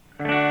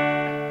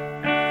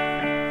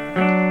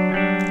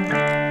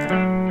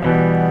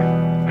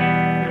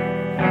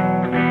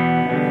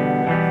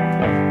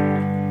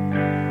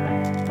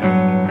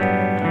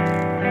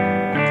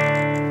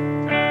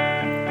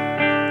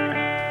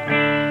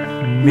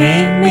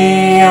Meet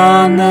me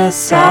on the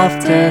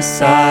softer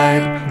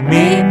side.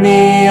 Meet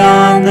me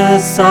on the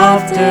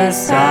softer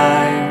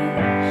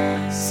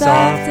side.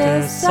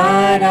 Softer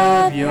side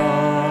of your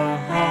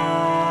heart.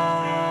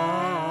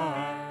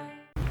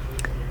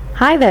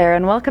 Hi there,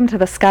 and welcome to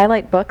the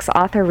Skylight Books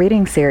author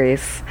reading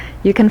series.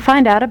 You can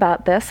find out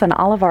about this and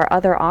all of our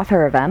other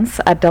author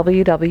events at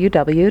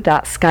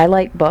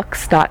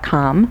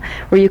www.skylightbooks.com,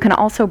 where you can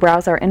also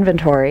browse our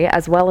inventory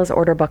as well as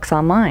order books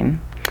online.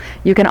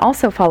 You can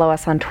also follow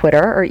us on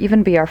Twitter or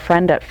even be our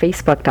friend at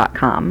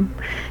facebook.com.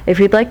 If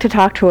you'd like to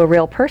talk to a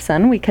real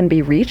person, we can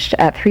be reached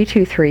at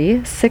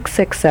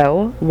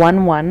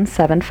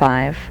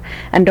 323-660-1175.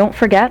 And don't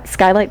forget,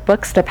 Skylight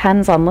Books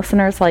depends on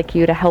listeners like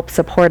you to help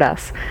support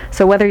us.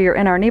 So whether you're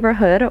in our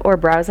neighborhood or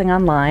browsing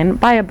online,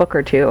 buy a book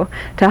or two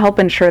to help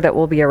ensure that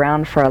we'll be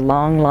around for a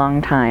long, long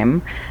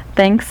time.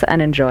 Thanks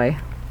and enjoy.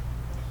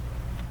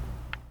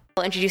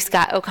 I'll introduce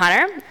Scott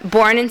O'Connor.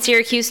 Born in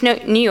Syracuse,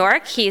 New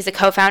York, he is a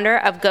co-founder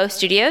of Go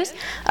Studios,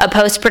 a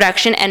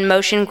post-production and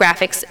motion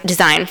graphics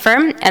design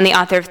firm, and the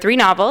author of 3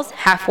 novels,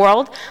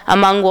 Half-World,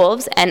 Among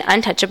Wolves, and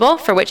Untouchable,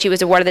 for which he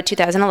was awarded the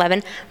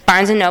 2011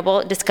 Barnes &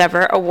 Noble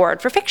Discover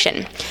Award for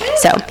Fiction.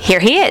 So,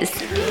 here he is.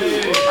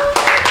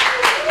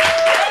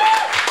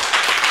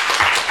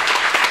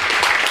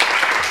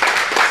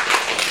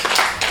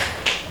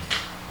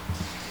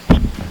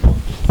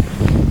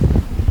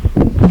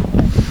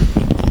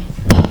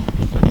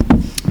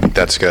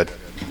 That's good.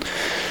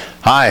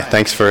 Hi,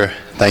 thank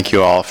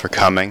you all for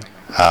coming.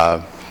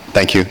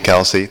 Thank you,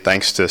 Kelsey.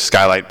 Thanks to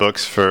Skylight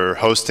Books for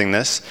hosting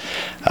this.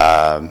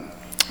 I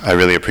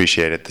really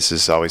appreciate it. This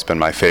has always been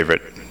my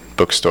favorite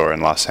bookstore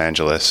in Los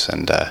Angeles,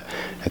 and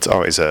it's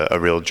always a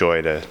real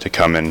joy to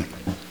come in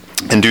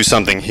and do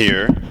something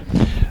here.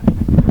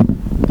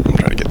 I'm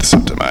trying to get this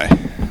up to my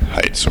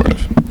height, sort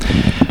of.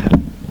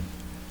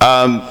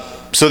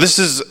 So this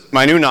is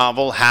my new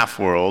novel,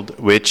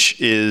 Half-World,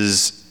 which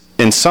is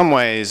in some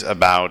ways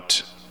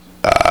about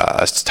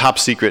a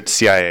top-secret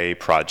CIA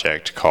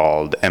project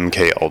called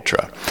MK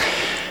Ultra,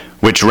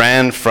 which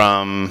ran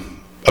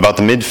from about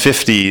the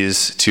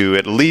mid-50s to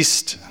at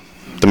least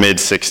the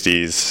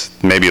mid-60s,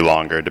 maybe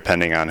longer,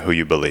 depending on who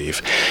you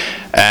believe.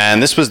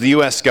 And this was the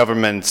U.S.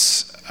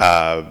 government's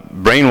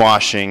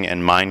brainwashing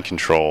and mind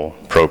control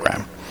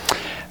program.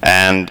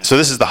 And so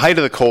this is the height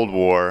of the Cold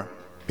War,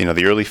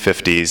 the early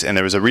 50s, and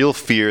there was a real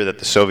fear that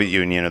the Soviet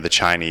Union or the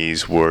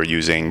Chinese were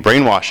using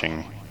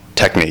brainwashing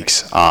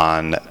techniques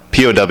on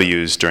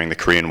POWs during the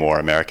Korean War,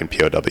 American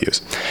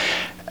POWs.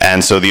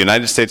 And so the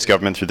United States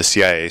government, through the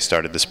CIA,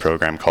 started this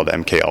program called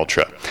MK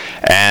Ultra.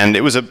 And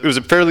it was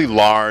a fairly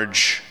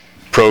large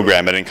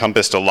program. It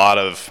encompassed a lot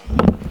of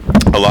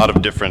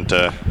different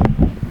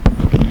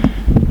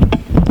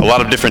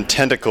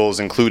tentacles,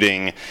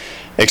 including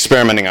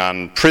experimenting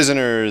on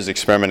prisoners,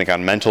 experimenting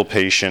on mental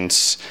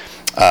patients,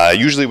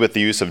 usually with the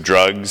use of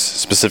drugs,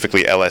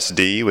 specifically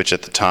LSD, which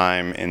at the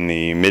time in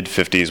the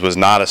mid-50s was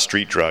not a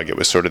street drug. It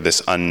was sort of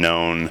this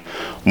unknown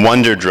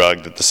wonder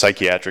drug that the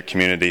psychiatric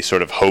community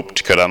sort of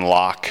hoped could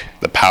unlock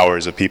the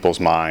powers of people's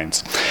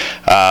minds.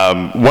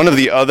 One of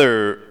the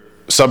other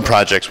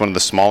sub-projects, one of the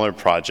smaller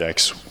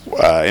projects,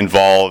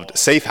 involved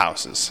safe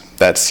houses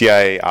that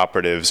CIA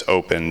operatives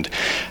opened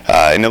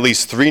in at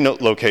least 3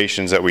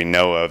 locations that we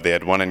know of. They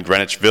had one in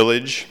Greenwich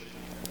Village,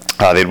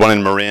 they had one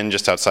in Marin,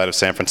 just outside of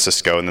San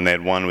Francisco, and then they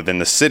had one within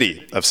the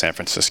city of San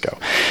Francisco.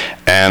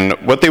 And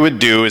what they would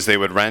do is they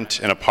would rent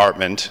an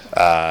apartment,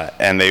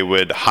 and they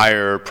would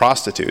hire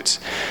prostitutes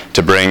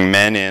to bring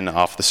men in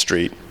off the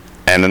street,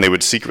 and then they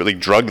would secretly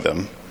drug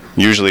them,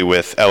 usually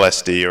with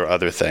LSD or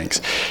other things.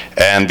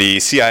 And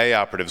the CIA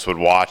operatives would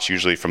watch,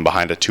 usually from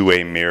behind a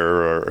two-way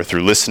mirror or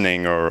through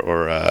listening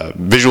or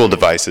visual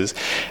devices,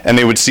 and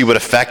they would see what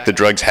effect the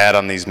drugs had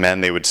on these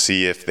men. They would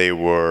see if they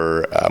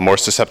were more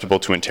susceptible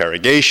to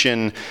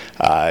interrogation,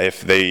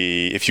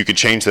 if you could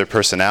change their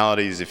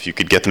personalities, if you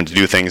could get them to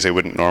do things they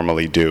wouldn't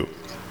normally do.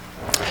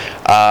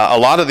 A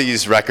lot of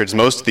these records,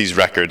 most of these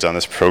records on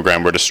this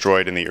program were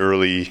destroyed in the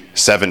early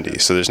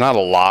 70s, so there's not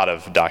a lot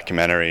of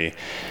documentary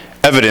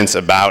evidence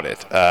about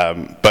it,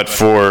 but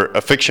for a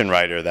fiction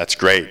writer, that's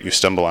great. You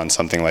stumble on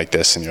something like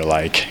this and you're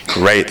like,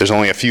 great, there's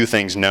only a few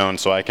things known,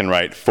 so I can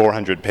write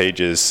 400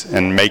 pages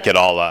and make it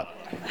all up.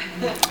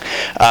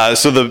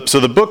 So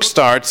the book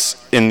starts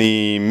in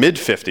the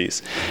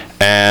mid-50s,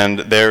 and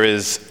there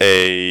is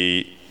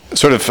a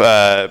sort of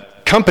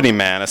company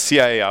man, a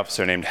CIA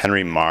officer named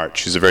Henry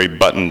March, who's a very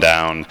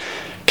buttoned-down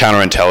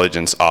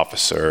counterintelligence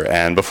officer,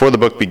 and before the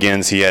book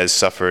begins, he has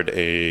suffered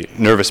a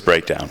nervous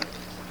breakdown.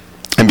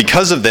 And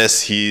because of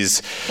this,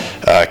 he's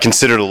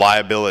considered a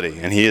liability,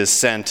 and he is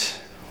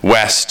sent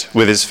west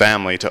with his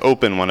family to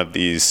open one of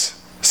these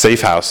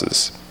safe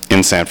houses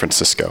in San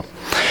Francisco.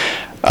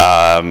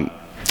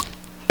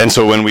 And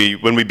so when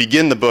we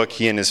begin the book,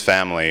 he and his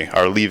family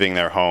are leaving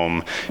their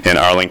home in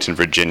Arlington,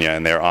 Virginia,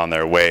 and they're on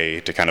their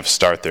way to kind of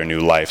start their new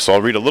life. So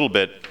I'll read a little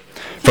bit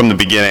from the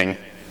beginning,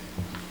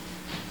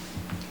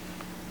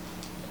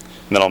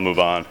 and then I'll move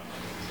on.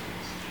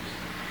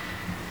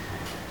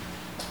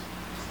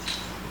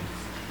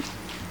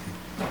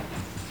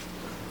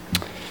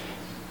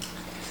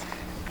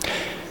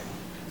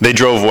 They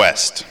drove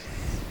west.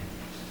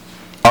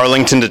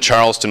 Arlington to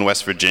Charleston,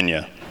 West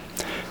Virginia.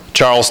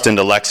 Charleston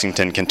to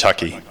Lexington,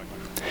 Kentucky.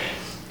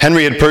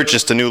 Henry had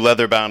purchased a new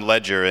leather-bound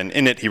ledger, and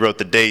in it he wrote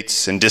the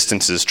dates and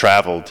distances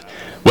traveled,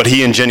 what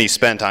he and Ginny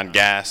spent on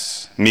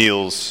gas,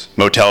 meals,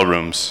 motel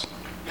rooms.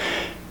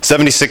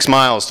 76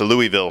 miles to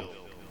Louisville,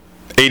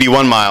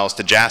 81 miles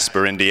to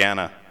Jasper,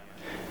 Indiana,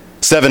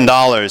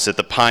 $7 at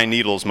the Pine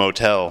Needles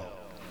Motel,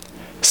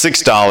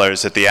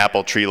 $6 at the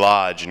Apple Tree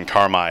Lodge in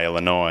Carmi,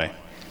 Illinois.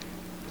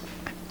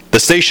 The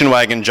station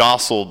wagon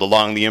jostled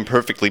along the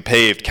imperfectly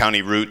paved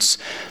county routes,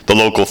 the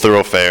local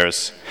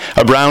thoroughfares.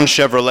 A brown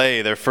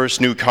Chevrolet, their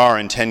first new car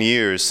in 10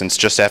 years since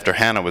just after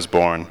Hannah was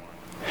born.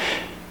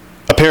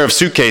 A pair of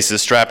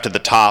suitcases strapped to the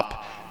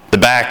top, the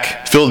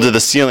back filled to the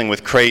ceiling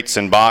with crates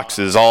and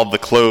boxes, all of the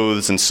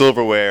clothes and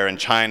silverware and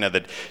china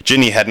that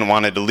Ginny hadn't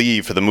wanted to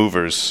leave for the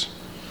movers.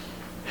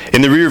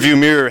 In the rearview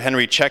mirror,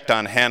 Henry checked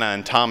on Hannah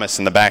and Thomas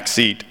in the back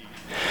seat.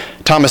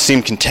 Thomas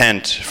seemed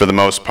content for the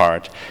most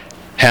part,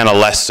 Hannah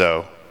less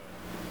so.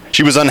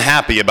 She was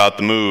unhappy about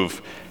the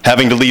move,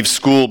 having to leave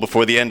school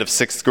before the end of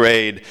 6th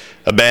grade,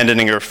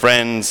 abandoning her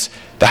friends,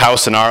 the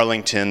house in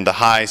Arlington, the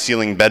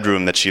high-ceilinged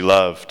bedroom that she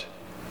loved.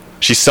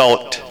 She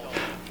sulked,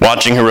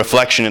 watching her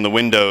reflection in the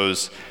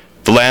windows,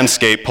 the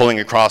landscape pulling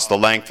across the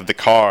length of the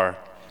car,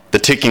 the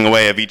ticking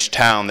away of each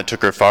town that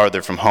took her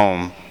farther from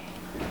home.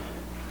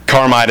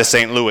 Carmi to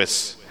St.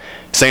 Louis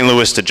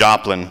to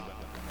Joplin.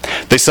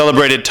 They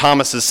celebrated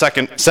Thomas's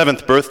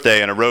 7th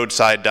birthday in a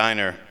roadside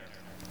diner.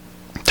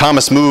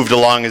 Thomas moved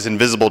along his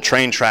invisible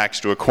train tracks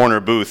to a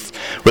corner booth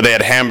where they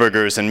had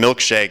hamburgers and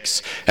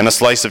milkshakes and a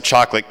slice of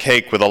chocolate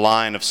cake with a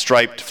line of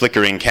striped,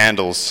 flickering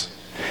candles.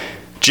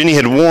 Ginny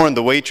had warned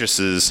the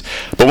waitresses,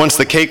 but once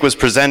the cake was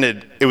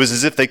presented, it was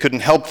as if they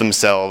couldn't help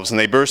themselves, and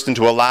they burst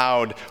into a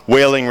loud,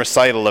 wailing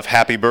recital of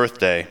happy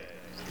birthday.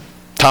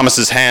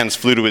 Thomas's hands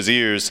flew to his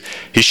ears.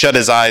 He shut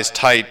his eyes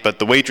tight, but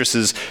the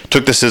waitresses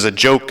took this as a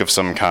joke of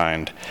some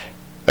kind.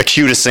 A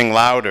cue to sing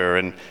louder,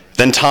 and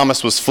then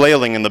Thomas was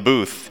flailing in the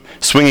booth,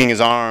 swinging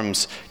his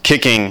arms,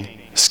 kicking,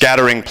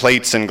 scattering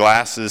plates and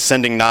glasses,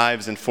 sending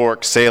knives and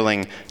forks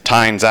sailing,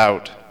 tines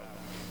out.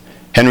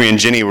 Henry and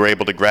Ginny were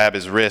able to grab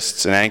his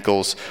wrists and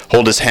ankles,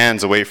 hold his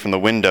hands away from the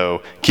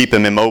window, keep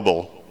him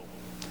immobile.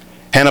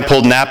 Hannah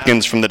pulled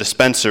napkins from the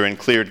dispenser and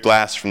cleared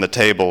glass from the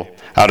table,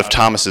 out of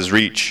Thomas's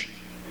reach.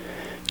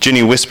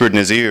 Ginny whispered in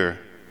his ear,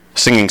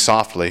 singing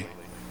softly.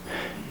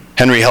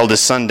 Henry held his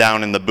son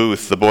down in the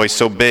booth, the boy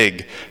so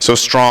big, so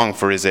strong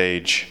for his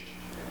age.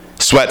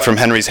 Sweat from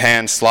Henry's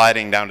hands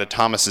sliding down to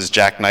Thomas's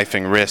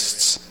jackknifing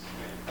wrists,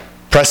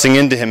 pressing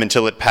into him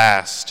until it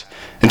passed,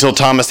 until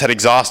Thomas had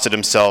exhausted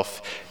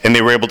himself and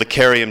they were able to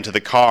carry him to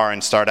the car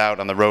and start out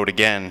on the road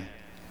again.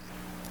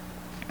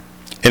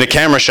 In a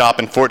camera shop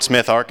in Fort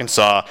Smith,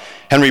 Arkansas,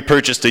 Henry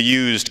purchased a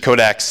used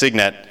Kodak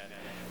Signet.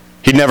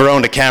 He'd never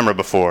owned a camera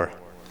before.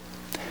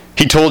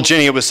 He told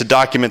Ginny it was to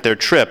document their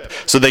trip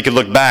so they could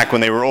look back when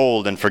they were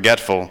old and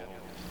forgetful.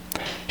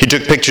 He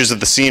took pictures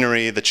of the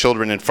scenery, the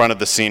children in front of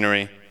the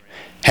scenery,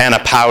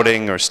 Hannah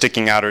pouting or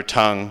sticking out her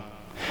tongue,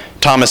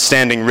 Thomas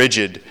standing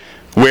rigid,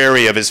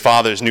 wary of his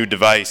father's new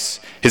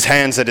device, his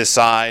hands at his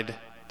side,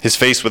 his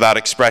face without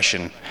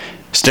expression,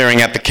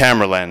 staring at the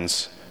camera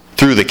lens,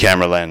 through the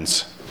camera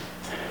lens.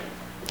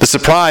 The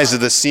surprise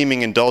of this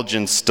seeming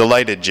indulgence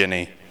delighted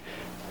Ginny,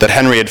 that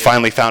Henry had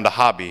finally found a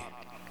hobby.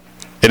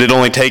 It had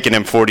only taken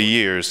him 40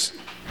 years.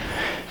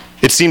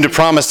 It seemed to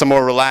promise a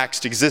more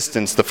relaxed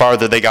existence the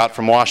farther they got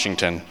from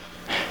Washington.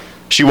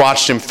 She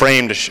watched him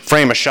frame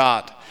a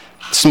shot,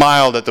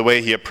 smiled at the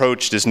way he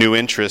approached his new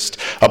interest,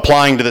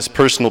 applying to this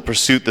personal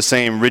pursuit the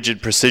same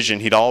rigid precision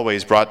he'd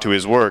always brought to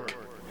his work,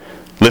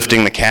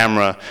 lifting the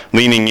camera,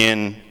 leaning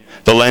in,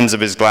 the lens of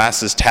his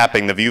glasses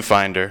tapping the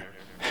viewfinder,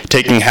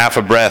 taking half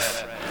a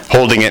breath,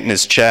 holding it in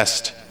his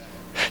chest.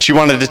 She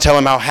wanted to tell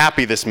him how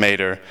happy this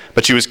made her,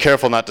 but she was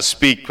careful not to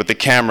speak with the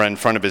camera in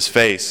front of his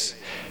face.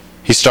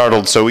 He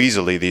startled so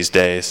easily these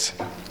days.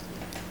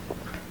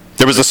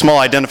 There was a small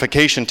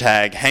identification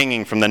tag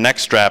hanging from the neck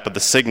strap of the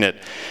Signet,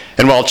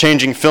 and while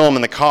changing film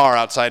in the car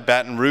outside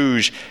Baton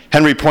Rouge,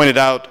 Hannah pointed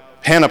out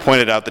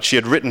that she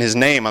had written his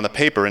name on the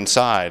paper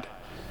inside,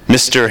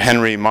 Mr.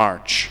 Henry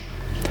March.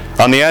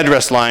 On the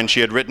address line, she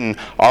had written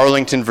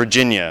Arlington,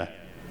 Virginia,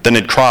 then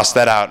had crossed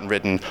that out and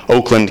written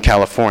Oakland,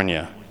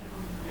 California.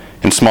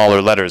 In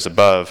smaller letters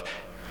above,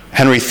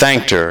 Henry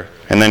thanked her,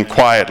 and then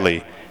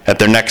quietly, at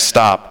their next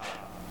stop,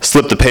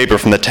 slipped the paper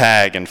from the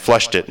tag and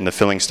flushed it in the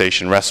filling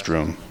station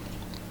restroom.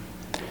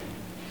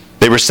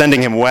 They were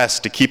sending him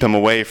west to keep him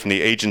away from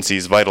the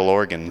agency's vital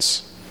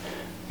organs,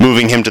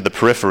 moving him to the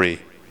periphery,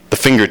 the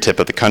fingertip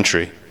of the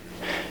country.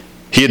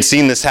 He had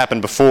seen this happen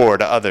before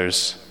to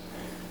others.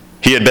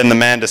 He had been the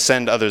man to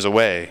send others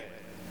away.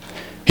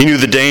 He knew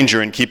the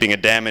danger in keeping a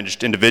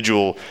damaged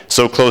individual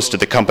so close to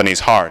the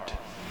company's heart.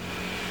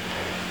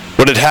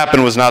 What had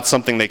happened was not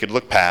something they could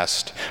look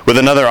past, with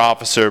another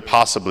officer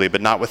possibly,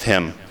 but not with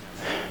him.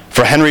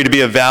 For Henry to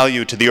be of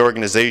value to the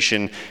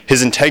organization,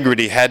 his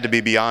integrity had to be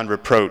beyond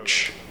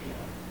reproach.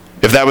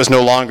 If that was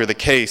no longer the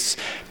case,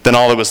 then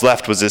all that was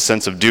left was his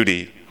sense of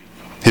duty.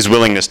 his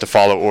willingness to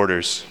follow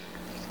orders.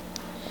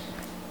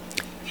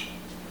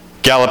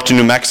 Gallup,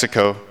 New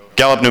Mexico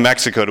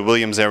to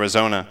Williams,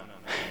 Arizona.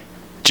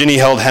 Ginny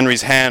held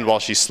Henry's hand while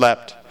she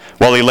slept,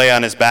 while he lay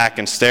on his back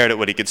and stared at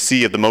what he could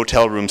see of the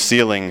motel room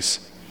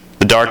ceilings,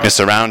 the darkness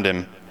around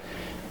him.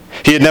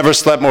 He had never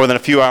slept more than a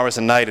few hours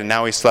a night, and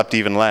now he slept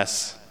even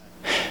less.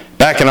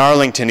 Back in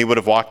Arlington, he would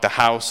have walked the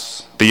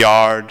house, the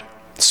yard,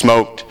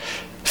 smoked,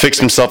 fixed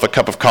himself a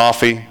cup of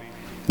coffee,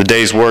 the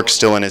day's work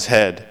still in his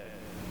head,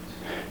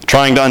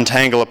 trying to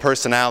untangle a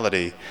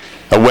personality,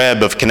 a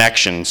web of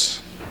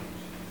connections.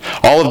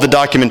 All of the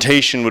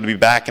documentation would be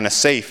back in a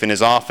safe in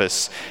his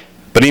office,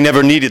 but he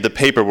never needed the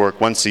paperwork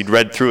once he'd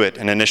read through it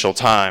an initial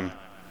time.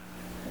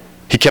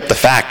 He kept the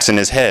facts in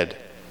his head.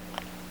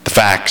 The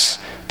facts,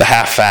 the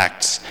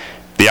half-facts,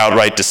 the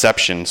outright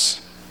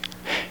deceptions.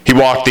 He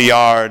walked the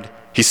yard.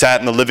 He sat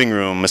in the living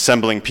room,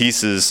 assembling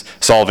pieces,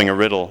 solving a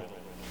riddle.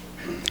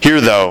 Here,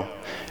 though,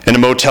 in a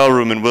motel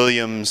room in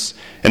Williams,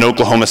 in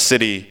Oklahoma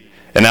City,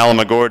 in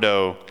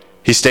Alamogordo,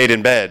 he stayed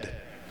in bed,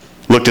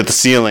 looked at the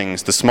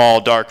ceilings, the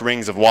small dark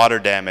rings of water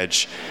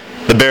damage,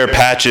 the bare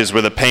patches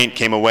where the paint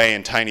came away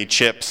in tiny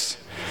chips.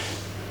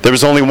 There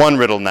was only one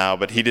riddle now,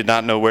 but he did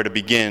not know where to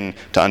begin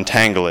to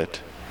untangle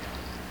it.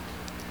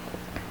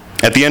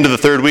 At the end of the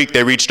third week,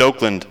 they reached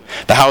Oakland,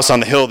 the house on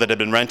the hill that had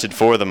been rented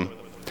for them.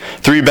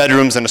 3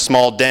 bedrooms and a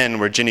small den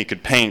where Ginny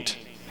could paint.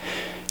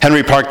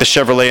 Henry parked the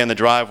Chevrolet in the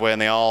driveway,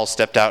 and they all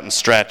stepped out and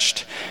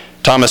stretched.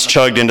 Thomas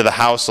chugged into the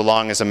house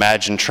along his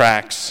imagined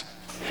tracks.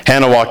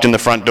 Hannah walked in the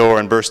front door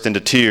and burst into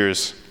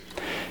tears.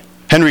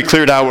 Henry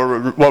cleared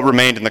out what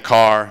remained in the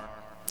car.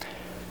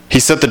 He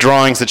set the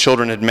drawings the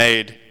children had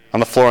made on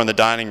the floor in the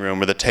dining room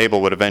where the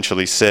table would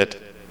eventually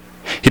sit.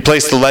 He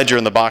placed the ledger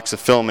and the box of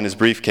film in his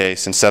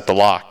briefcase and set the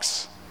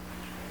locks.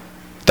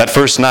 That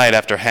first night,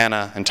 after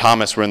Hannah and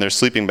Thomas were in their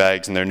sleeping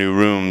bags in their new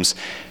rooms,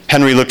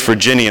 Henry looked for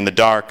Ginny in the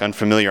dark,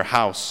 unfamiliar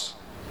house.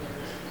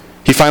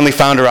 He finally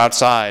found her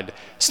outside,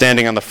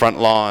 standing on the front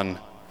lawn,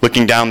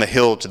 looking down the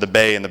hill to the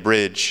bay and the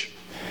bridge,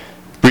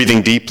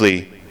 breathing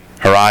deeply,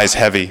 her eyes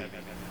heavy.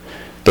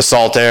 The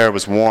salt air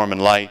was warm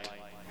and light.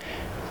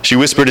 She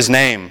whispered his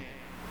name,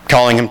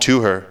 calling him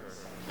to her.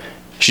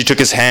 She took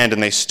his hand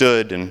and they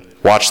stood and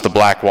watched the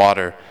black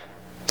water,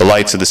 the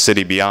lights of the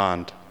city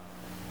beyond.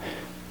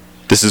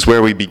 "This is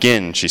where we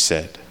begin," she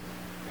said.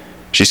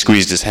 She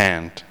squeezed his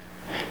hand.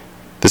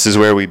 "This is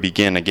where we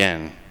begin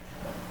again."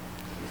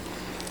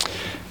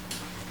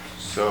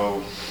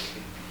 So,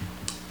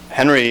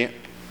 Henry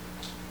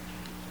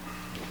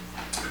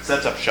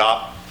sets up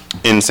shop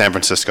in San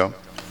Francisco.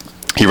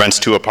 He rents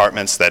 2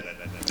 apartments that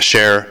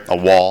share a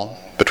wall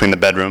between the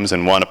bedrooms,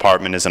 and one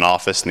apartment is an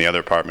office and the other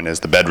apartment is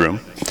the bedroom.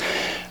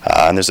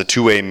 And there's a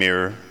 2-way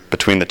mirror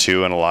between the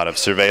 2 and a lot of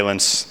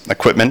surveillance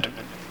equipment.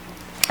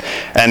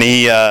 And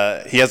he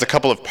has a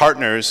couple of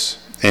partners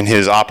in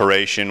his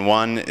operation.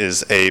 One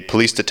is a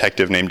police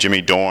detective named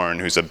Jimmy Dorn,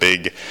 who's a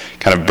big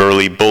kind of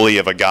burly bully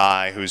of a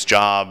guy whose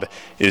job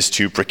is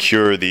to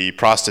procure the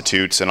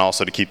prostitutes and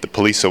also to keep the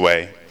police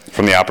away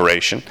from the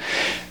operation.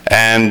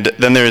 And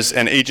then there's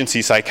an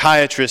agency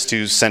psychiatrist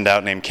who's sent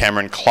out named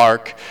Cameron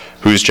Clark,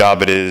 whose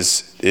job it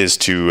is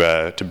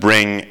to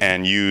bring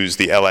and use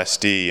the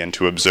LSD and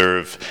to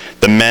observe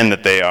the men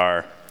that they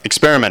are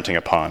experimenting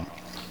upon.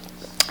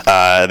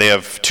 They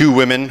have 2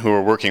 women who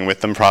are working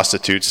with them,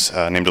 prostitutes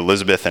named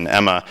Elizabeth and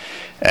Emma,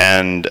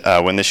 and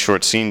when this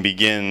short scene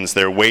begins,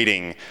 they're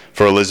waiting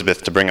for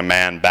Elizabeth to bring a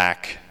man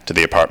back to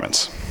the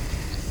apartments.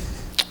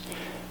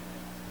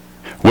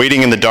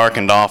 Waiting in the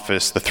darkened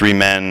office, the 3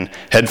 men,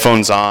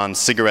 headphones on,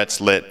 cigarettes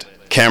lit,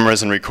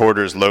 cameras and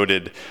recorders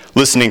loaded,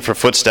 listening for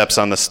footsteps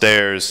on the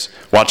stairs,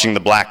 watching the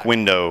black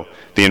window,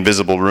 the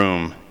invisible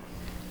room.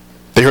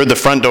 They heard the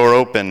front door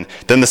open,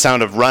 then the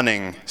sound of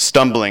running,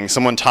 stumbling,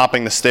 someone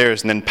topping the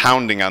stairs, and then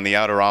pounding on the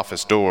outer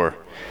office door.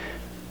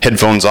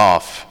 Headphones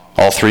off,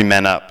 all 3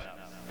 men up.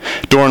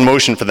 Dorn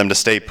motioned for them to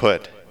stay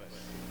put.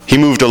 He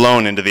moved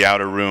alone into the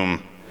outer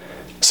room.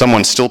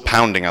 Someone still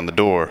pounding on the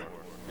door.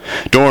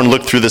 Dorn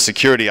looked through the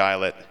security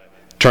eyelet,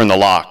 turned the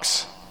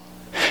locks.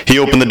 He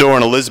opened the door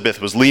and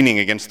Elizabeth was leaning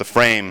against the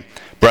frame,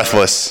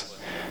 breathless.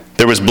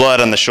 There was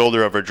blood on the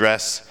shoulder of her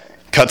dress,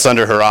 cuts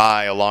under her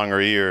eye, along her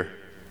ear.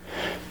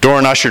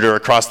 Dorn ushered her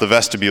across the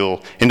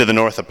vestibule into the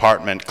north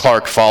apartment,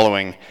 Clark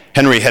following.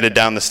 Henry headed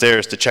down the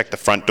stairs to check the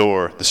front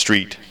door, the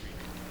street.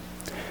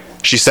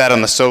 She sat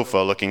on the sofa,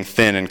 looking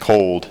thin and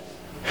cold.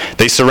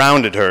 They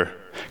surrounded her,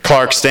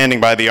 Clark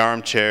standing by the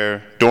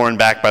armchair, Dorn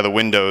back by the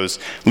windows,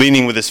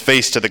 leaning with his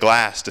face to the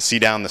glass to see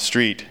down the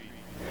street.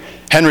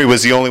 Henry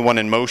was the only one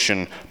in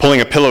motion,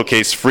 pulling a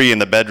pillowcase free in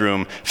the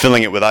bedroom,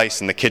 filling it with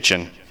ice in the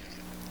kitchen.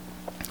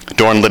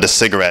 Dorn lit a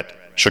cigarette,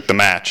 shook the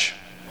match.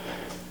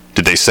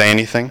 Did they say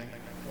anything?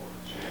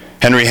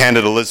 Henry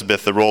handed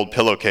Elizabeth the rolled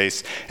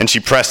pillowcase, and she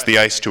pressed the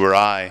ice to her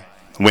eye,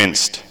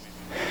 winced.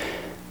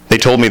 "They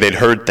told me they'd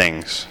heard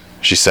things,"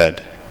 she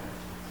said.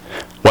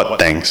 "What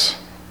things?"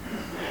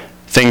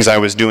 "Things I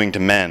was doing to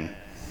men."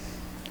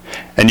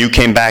 "And you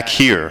came back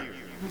here,"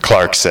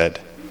 Clark said.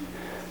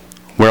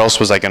 "Where else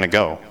was I going to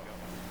go?"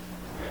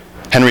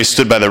 Henry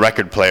stood by the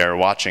record player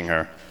watching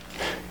her.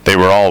 They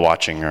were all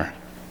watching her.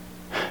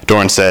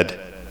 Doran said,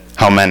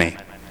 "How many?"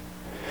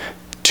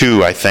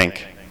 "2, I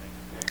think."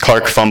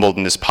 Clark fumbled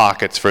in his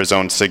pockets for his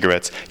own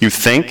cigarettes. "You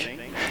think?"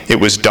 It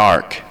was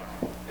dark.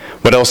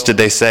 "What else did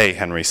they say?"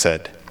 Henry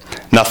said.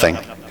 "Nothing."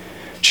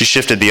 She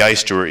shifted the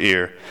ice to her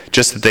ear,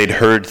 just that they'd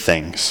heard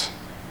things.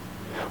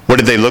 "What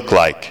did they look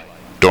like?"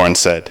 Doran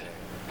said.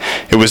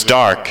 "It was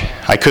dark.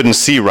 I couldn't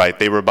see right.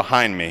 They were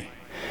behind me."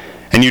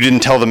 "And you didn't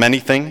tell them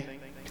anything?"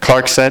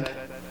 Clark said.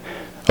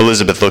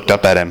 Elizabeth looked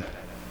up at him.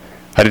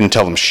 "I didn't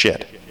tell them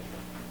shit."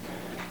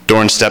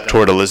 Doran stepped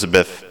toward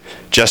Elizabeth,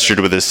 gestured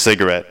with his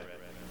cigarette.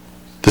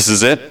 "This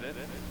is it?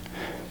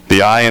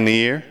 The eye and the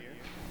ear?"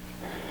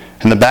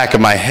 "In the back of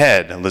my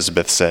head,"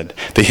 Elizabeth said.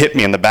 "They hit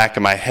me in the back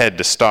of my head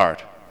to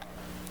start."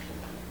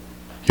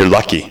 "You're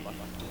lucky."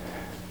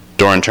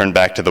 Doran turned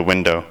back to the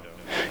window.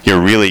 "You're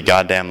really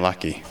goddamn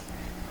lucky."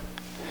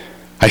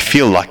 "I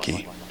feel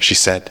lucky," she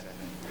said.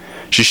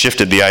 She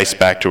shifted the ice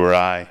back to her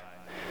eye.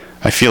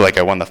 "I feel like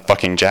I won the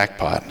fucking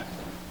jackpot."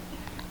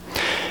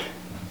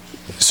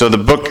 So the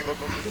book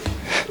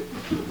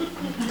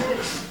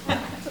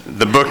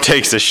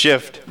takes a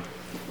shift.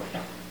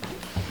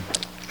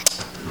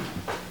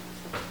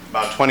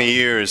 About 20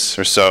 years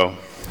or so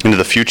into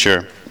the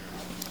future,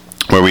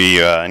 where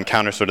we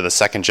encounter sort of the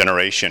second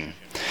generation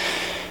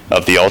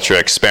of the Ultra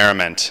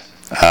experiment,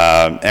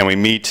 and we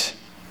meet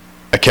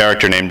a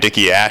character named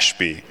Dickie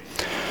Ashby,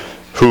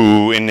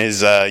 who in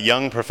his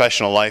young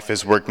professional life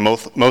has worked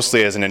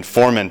mostly as an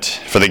informant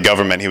for the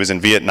government. He was in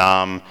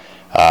Vietnam,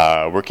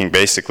 working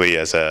basically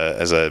as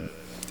a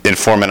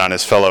informant on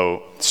his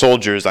fellow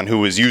soldiers on who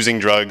was using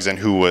drugs and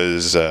who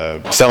was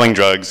selling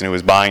drugs and who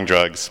was buying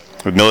drugs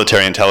with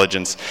military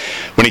intelligence.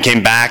 When he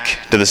came back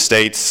to the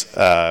States,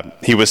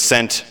 he was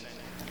sent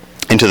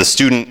into the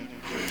student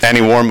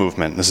anti-war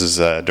movement. This is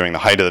during the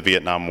height of the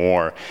Vietnam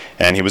War,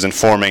 and he was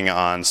informing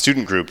on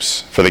student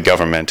groups for the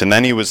government. And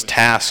then he was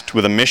tasked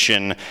with a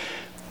mission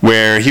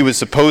where he was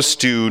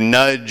supposed to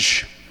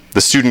nudge the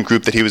student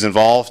group that he was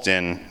involved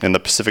in the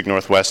Pacific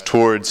Northwest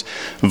towards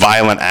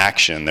violent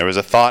action. There was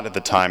a thought at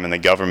the time in the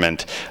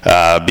government,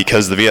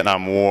 because the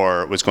Vietnam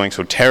War was going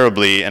so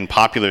terribly and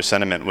popular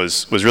sentiment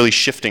was really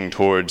shifting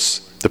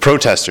towards the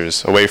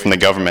protesters away from the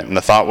government. And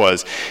the thought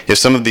was, if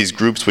some of these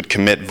groups would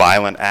commit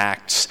violent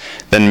acts,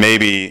 then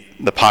maybe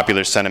the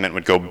popular sentiment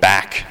would go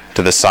back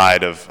to the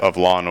side of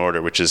law and order,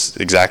 which is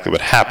exactly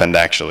what happened,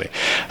 actually.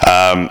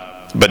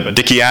 But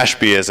Dickie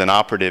Ashby, as an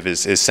operative,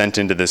 is sent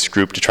into this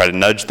group to try to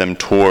nudge them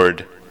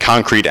toward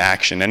concrete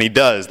action. And he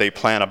does. They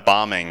plan a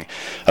bombing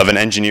of an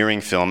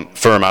engineering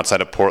firm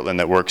outside of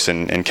Portland that works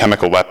in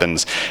chemical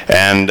weapons.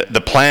 And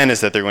the plan is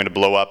that they're going to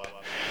blow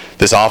up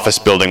this office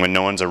building when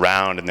no one's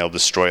around, and they'll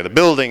destroy the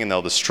building, and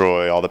they'll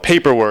destroy all the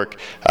paperwork.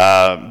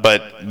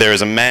 But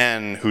there's a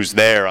man who's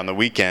there on the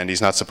weekend.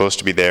 He's not supposed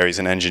to be there. He's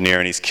an engineer,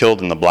 and he's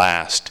killed in the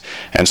blast.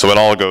 And so it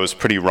all goes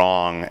pretty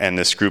wrong, and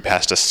this group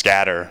has to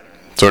scatter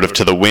sort of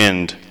to the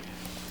wind.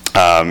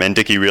 And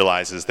Dickie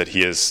realizes that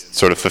he has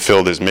sort of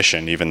fulfilled his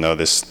mission, even though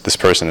this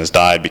person has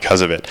died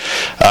because of it.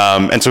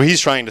 And so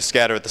he's trying to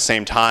scatter at the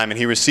same time, and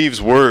he receives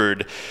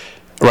word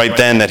right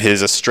then that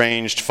his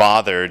estranged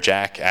father,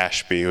 Jack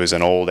Ashby, who is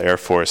an old Air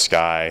Force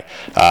guy,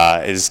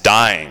 is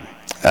dying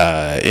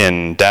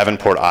in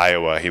Davenport,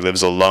 Iowa. He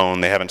lives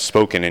alone. They haven't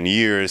spoken in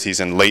years.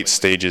 He's in late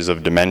stages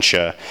of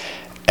dementia.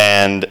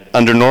 And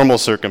under normal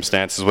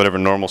circumstances, whatever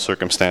normal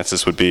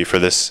circumstances would be for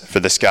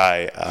this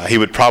guy, he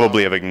would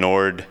probably have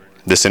ignored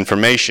this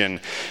information,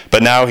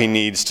 but now he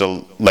needs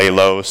to lay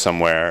low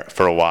somewhere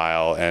for a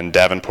while, and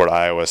Davenport,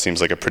 Iowa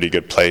seems like a pretty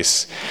good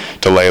place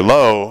to lay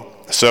low.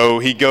 So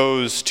he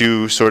goes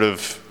to sort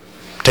of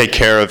take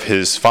care of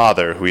his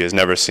father, who he has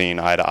never seen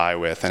eye to eye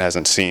with and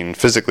hasn't seen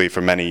physically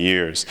for many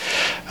years.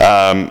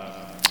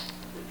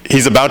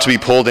 He's about to be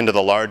pulled into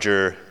the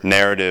larger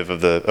narrative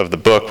of the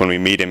book when we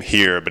meet him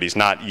here, but he's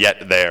not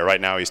yet there.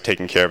 Right now he's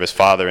taking care of his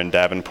father in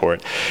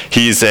Davenport.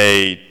 He's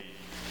a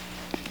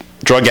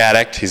drug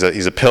addict, he's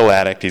a pill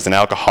addict, he's an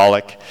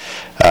alcoholic.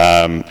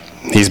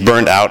 He's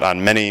burned out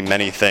on many,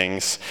 many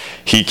things.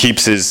 He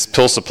keeps his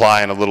pill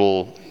supply in a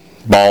little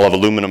ball of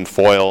aluminum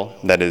foil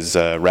that is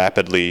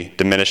rapidly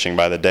diminishing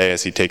by the day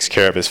as he takes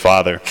care of his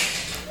father.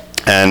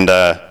 And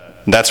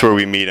that's where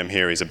we meet him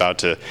here. He's about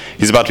to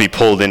be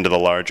pulled into the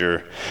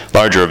larger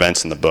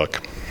events in the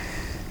book.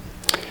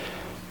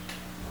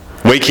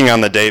 Waking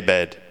on the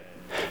daybed,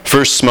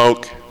 first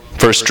smoke,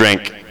 first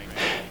drink.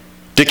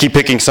 Dickie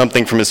picking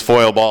something from his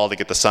foil ball to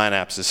get the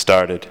synapses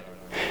started.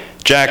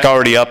 Jack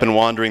already up and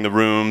wandering the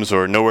rooms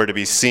or nowhere to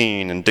be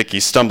seen, and Dickie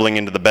stumbling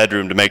into the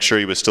bedroom to make sure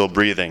he was still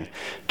breathing,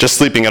 just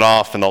sleeping it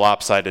off in the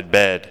lopsided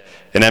bed,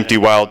 an empty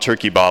Wild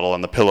Turkey bottle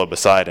on the pillow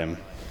beside him.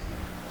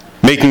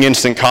 Making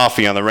instant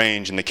coffee on the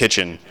range in the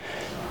kitchen,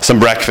 some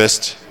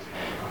breakfast.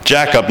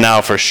 Jack up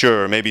now for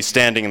sure, maybe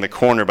standing in the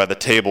corner by the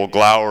table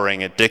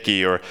glowering at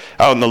Dickie, or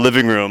out in the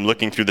living room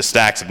looking through the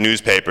stacks of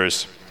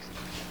newspapers.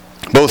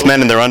 Both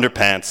men in their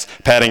underpants,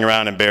 padding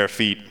around in bare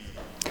feet.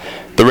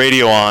 The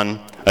radio on,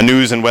 a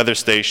news and weather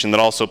station that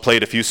also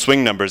played a few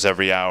swing numbers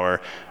every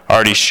hour,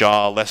 Artie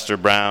Shaw, Lester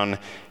Brown,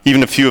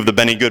 even a few of the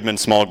Benny Goodman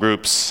small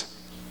groups.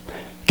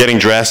 Getting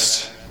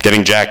dressed,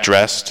 getting Jack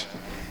dressed,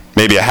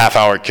 maybe a half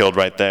hour killed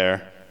right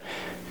there.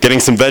 Getting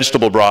some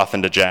vegetable broth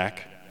into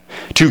Jack.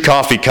 2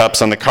 coffee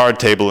cups on the card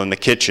table in the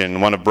kitchen,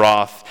 one of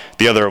broth,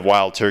 the other of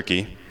wild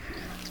turkey.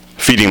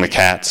 Feeding the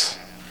cats.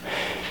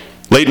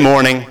 Late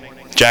morning,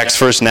 Jack's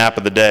first nap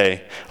of the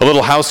day. A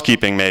little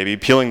housekeeping maybe,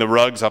 peeling the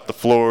rugs off the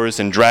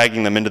floors and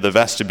dragging them into the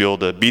vestibule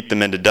to beat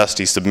them into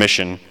dusty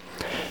submission.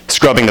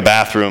 Scrubbing the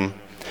bathroom.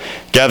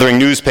 Gathering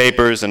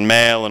newspapers and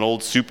mail and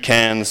old soup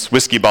cans,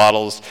 whiskey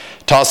bottles,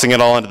 tossing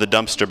it all into the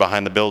dumpster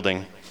behind the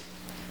building.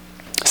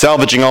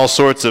 Salvaging all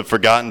sorts of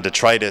forgotten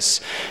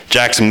detritus,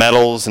 Jack's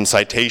medals and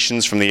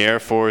citations from the Air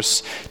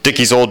Force,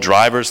 Dickie's old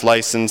driver's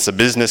license, a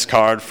business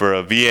card for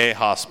a VA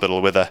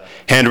hospital with a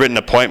handwritten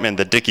appointment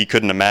that Dickie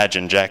couldn't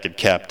imagine Jack had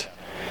kept.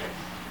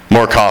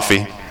 More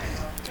coffee.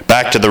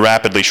 Back to the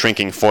rapidly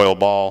shrinking foil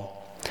ball.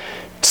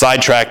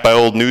 Sidetracked by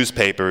old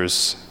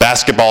newspapers,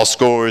 basketball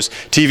scores,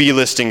 TV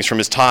listings from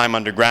his time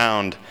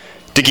underground.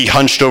 Dickie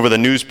hunched over the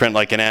newsprint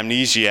like an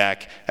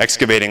amnesiac,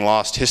 excavating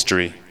lost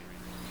history.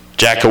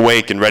 Jack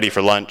awake and ready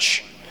for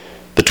lunch.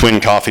 The twin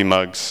coffee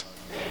mugs.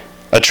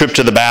 A trip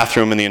to the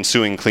bathroom and the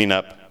ensuing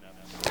cleanup.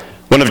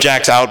 One of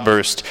Jack's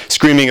outbursts,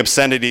 screaming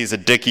obscenities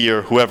at Dickie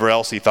or whoever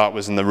else he thought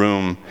was in the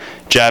room,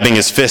 jabbing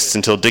his fists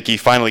until Dickie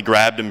finally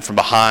grabbed him from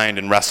behind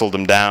and wrestled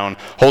him down,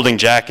 holding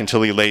Jack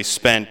until he lay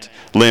spent,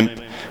 limp,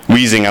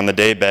 wheezing on the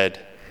daybed.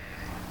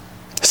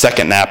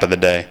 Second nap of the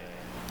day.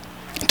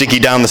 Dickie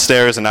down the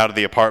stairs and out of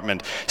the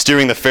apartment,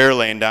 steering the fare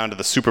lane down to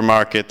the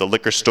supermarket, the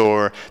liquor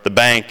store, the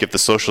bank if the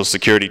Social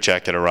Security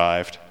check had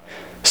arrived.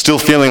 Still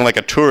feeling like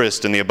a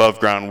tourist in the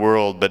above-ground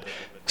world, but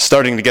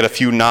starting to get a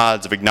few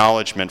nods of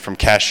acknowledgement from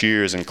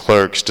cashiers and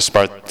clerks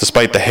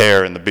despite the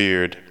hair and the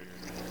beard.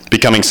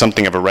 Becoming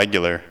something of a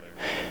regular.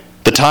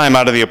 The time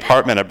out of the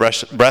apartment, a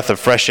breath of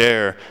fresh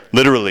air,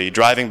 literally,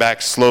 driving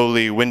back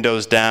slowly,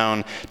 windows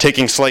down,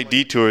 taking slight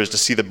detours to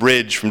see the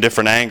bridge from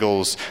different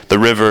angles, the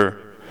river,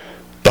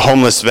 the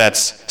homeless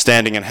vets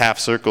standing in half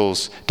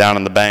circles down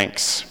on the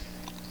banks.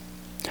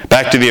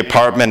 Back to the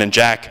apartment and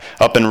Jack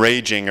up and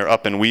raging or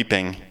up and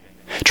weeping,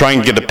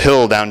 trying to get a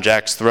pill down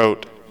Jack's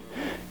throat,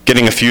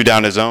 getting a few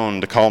down his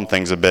own to calm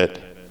things a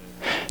bit.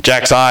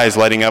 Jack's eyes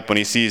lighting up when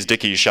he sees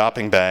Dickie's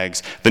shopping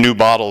bags, the new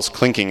bottles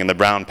clinking in the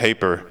brown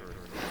paper.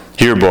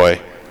 Here,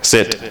 boy,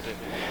 sit.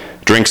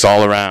 Drinks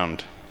all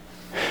around.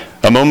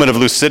 A moment of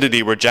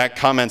lucidity where Jack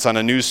comments on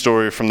a news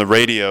story from the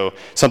radio,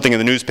 something in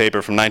the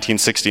newspaper from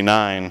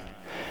 1969.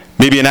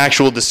 Maybe an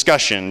actual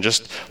discussion,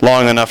 just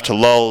long enough to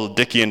lull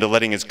Dickie into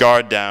letting his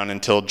guard down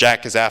until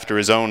Jack is after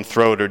his own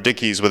throat or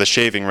Dickie's with a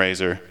shaving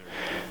razor.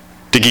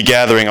 Dickie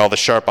gathering all the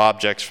sharp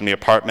objects from the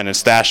apartment and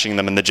stashing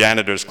them in the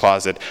janitor's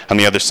closet on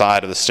the other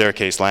side of the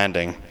staircase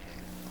landing.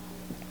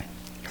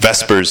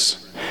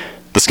 Vespers,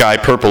 the sky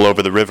purple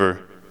over the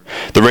river.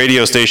 The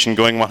radio station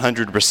going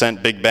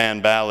 100% big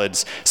band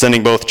ballads,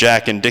 sending both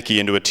Jack and Dickie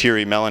into a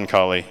teary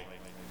melancholy.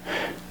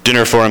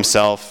 Dinner for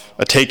himself,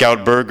 a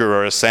takeout burger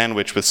or a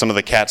sandwich with some of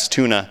the cat's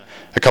tuna,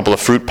 a couple of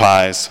fruit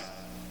pies.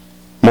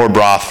 More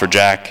broth for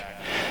Jack.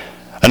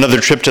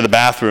 Another trip to the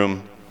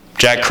bathroom,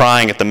 Jack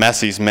crying at the mess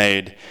he's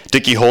made,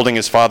 Dickie holding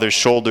his father's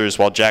shoulders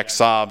while Jack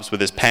sobs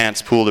with his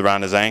pants pulled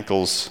around his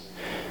ankles.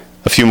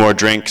 A few more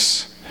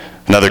drinks,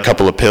 another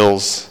couple of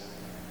pills.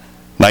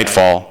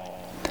 Nightfall.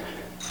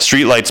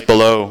 Streetlights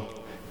below,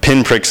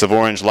 pinpricks of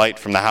orange light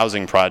from the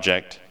housing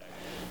project.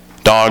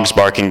 Dogs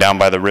barking down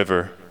by the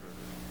river.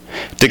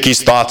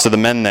 Dickie's thoughts of the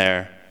men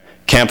there,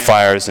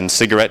 campfires and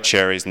cigarette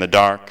cherries in the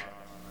dark.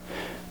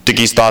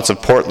 Dickie's thoughts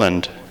of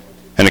Portland,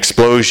 an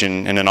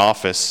explosion in an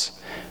office,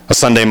 a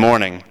Sunday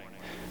morning,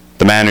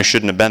 the man who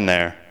shouldn't have been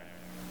there.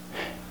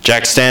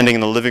 Jack standing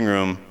in the living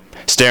room,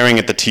 staring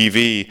at the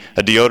TV,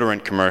 a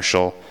deodorant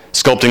commercial,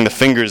 sculpting the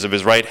fingers of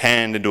his right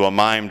hand into a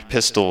mimed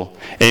pistol,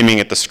 aiming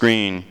at the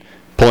screen,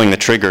 pulling the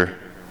trigger.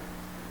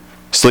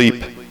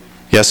 Sleep,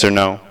 yes or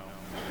no?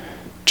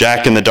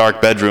 Jack in the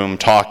dark bedroom,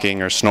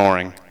 talking or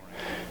snoring.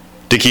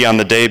 Dickie on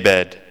the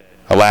daybed,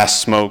 a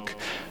last smoke,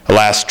 a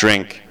last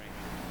drink,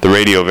 the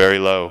radio very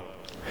low.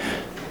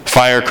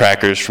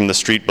 Firecrackers from the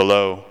street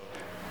below,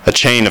 a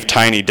chain of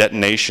tiny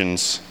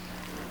detonations.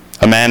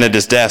 A man at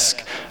his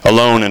desk,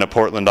 alone in a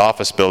Portland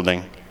office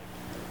building.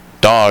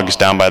 Dogs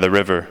down by the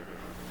river.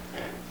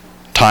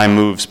 Time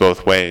moves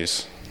both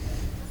ways.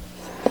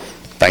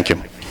 Thank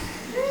you.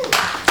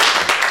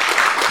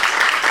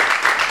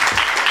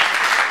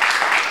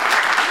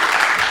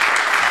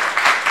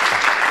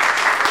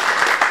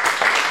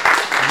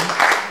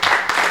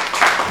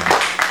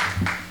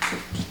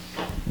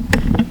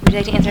 Would you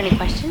like to answer any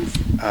questions?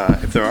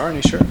 If there are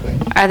any, sure.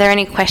 Are there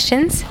any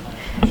questions?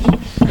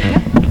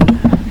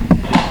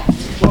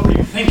 What were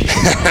you thinking?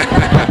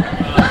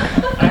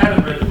 I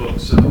haven't read the book,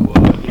 so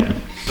yet.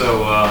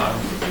 So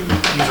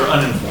these are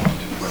uninformed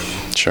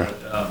questions. Sure.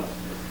 But,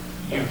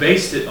 you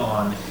based it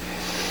on a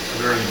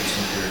very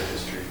interesting period of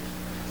history.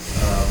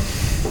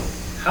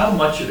 How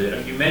much of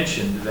it, you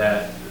mentioned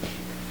that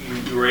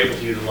you were able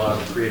to use a lot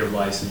of creative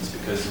license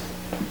because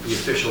the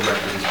official record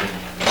has been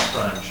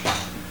expunged.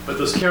 But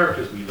those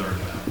characters we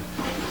learned about,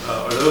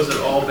 are those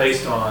at all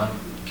based on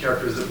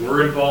characters that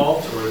were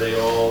involved, or are they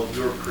all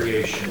your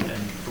creation?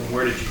 And from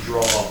where did you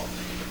draw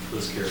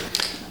those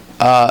characters?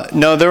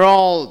 No, they're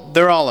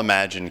all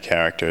imagined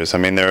characters. I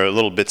mean, there are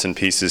little bits and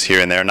pieces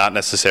here and there, not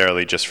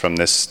necessarily just from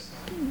this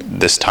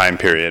time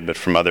period, but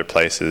from other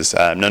places.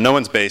 No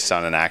one's based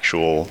on an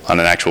actual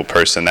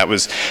person.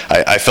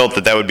 I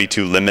felt that would be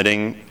too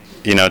limiting.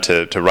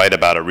 To write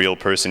about a real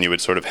person, you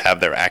would sort of have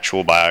their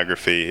actual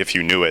biography, if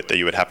you knew it, that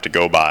you would have to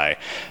go by,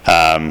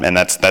 and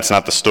that's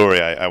not the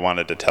story I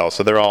wanted to tell.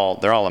 So they're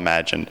all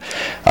imagined.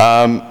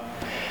 They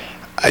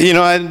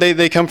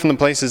come from the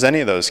places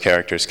any of those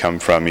characters come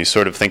from. You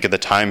sort of think of the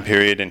time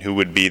period and who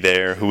would be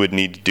there, who would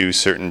need to do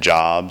certain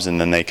jobs, and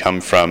then they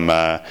come from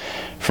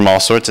all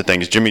sorts of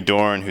things. Jimmy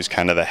Dorn, who's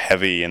kind of the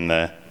heavy in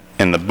the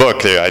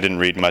book, I didn't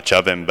read much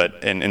of him,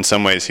 but in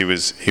some ways he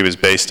was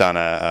based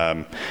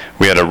on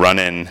we had a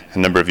run-in a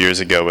number of years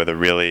ago with a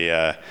really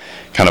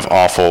kind of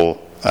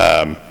awful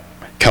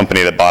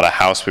company that bought a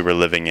house we were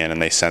living in,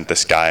 and they sent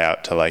this guy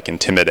out to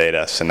intimidate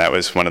us, and that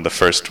was one of the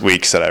first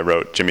weeks that I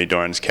wrote Jimmy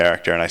Dorn's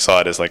character, and I saw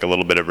it as a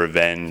little bit of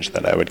revenge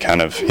that I would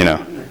kind of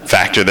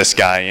factor this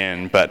guy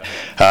in. But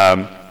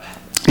no,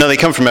 they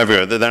come from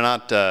everywhere. They're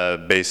not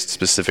based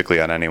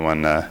specifically on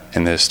anyone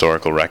in the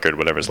historical record,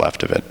 whatever's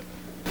left of it.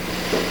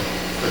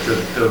 But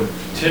the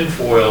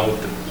tinfoil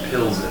with the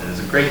pills in it is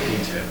a great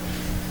detail.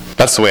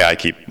 That's the way I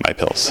keep my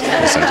pills.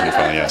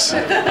 Tinfoil, yes.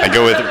 I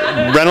go with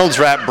Reynolds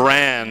Wrap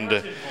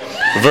brand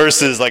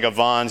versus a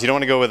Vons. You don't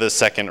want to go with a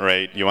second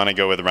rate. You want to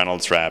go with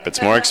Reynolds Wrap. It's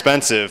more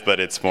expensive, but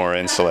it's more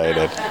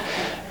insulated.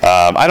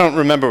 I don't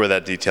remember where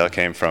that detail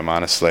came from,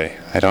 honestly.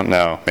 I don't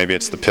know. Maybe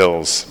it's the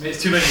pills.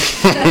 It's too many.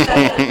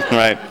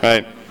 Right.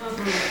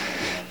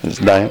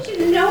 What do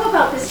you know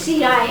about the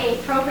CIA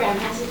program?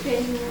 Has it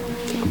been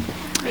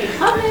made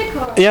public?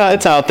 Or? Yeah,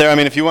 it's out there. I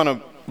mean, if you want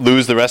to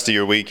lose the rest of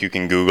your week, you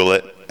can Google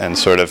it and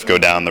sort of go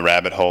down the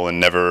rabbit hole and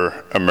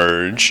never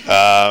emerge.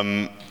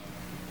 A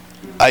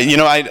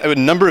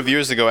number of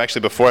years ago,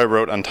 actually, before I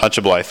wrote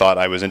Untouchable, I thought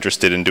I was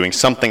interested in doing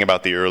something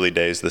about the early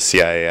days of the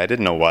CIA. I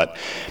didn't know what.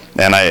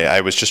 And I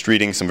was just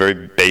reading some very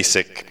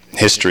basic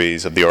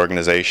histories of the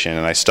organization,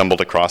 and I stumbled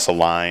across a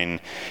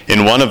line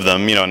in one of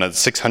them. In a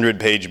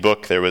 600-page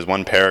book, there was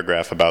one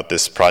paragraph about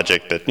this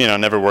project that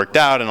never worked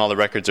out, and all the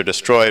records are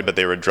destroyed, but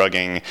they were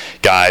drugging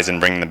guys and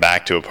bringing them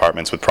back to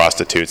apartments with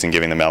prostitutes and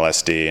giving them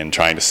LSD and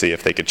trying to see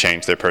if they could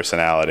change their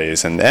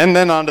personalities. And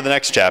then on to the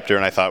next chapter,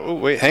 and I thought, oh,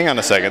 wait, hang on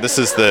a second, this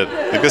is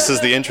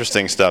the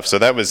interesting stuff. So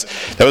that was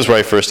where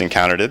I first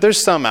encountered it.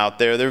 There's some out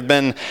there. There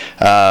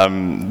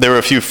were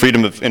a few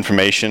Freedom of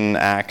Information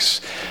Acts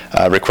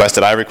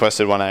requested. I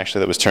requested one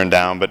actually that was turned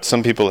down, but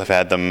some people have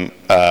had them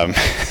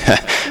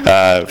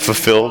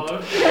fulfilled.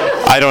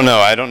 I don't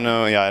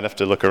know. Yeah, I'd have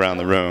to look around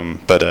the room.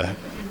 But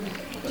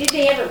did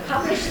they ever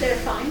publish their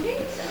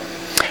findings?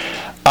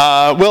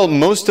 Well,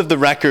 most of the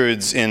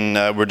records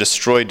were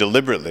destroyed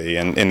deliberately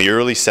in the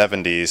early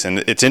 70s, and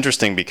it's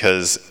interesting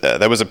because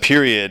that was a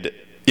period.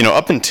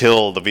 Up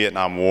until the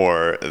Vietnam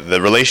War, the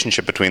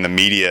relationship between the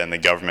media and the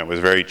government was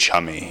very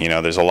chummy.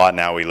 There's a lot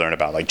now we learn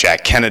about, like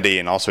Jack Kennedy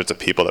and all sorts of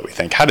people that we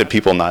think, how did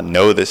people not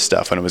know this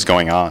stuff when it was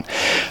going on?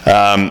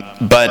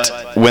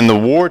 But when the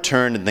war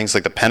turned and things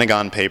like the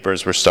Pentagon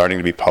Papers were starting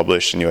to be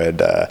published, and you had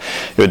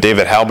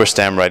David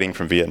Halberstam writing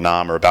from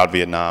Vietnam or about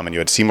Vietnam, and you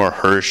had Seymour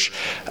Hersh,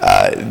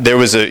 there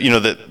was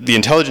the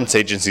intelligence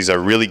agencies are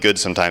really good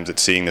sometimes at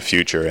seeing the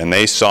future, and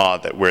they saw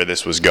that where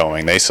this was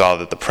going. They saw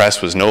that the press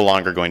was no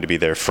longer going to be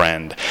their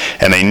friend.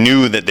 And they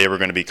knew that they were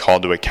going to be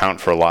called to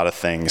account for a lot of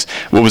things.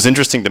 What was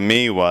interesting to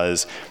me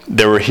was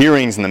there were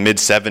hearings in the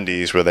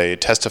mid-'70s where they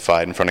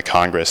testified in front of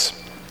Congress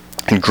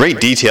in great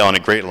detail and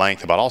at great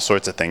length about all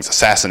sorts of things,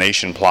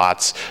 assassination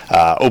plots,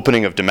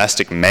 opening of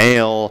domestic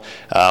mail,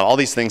 all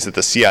these things that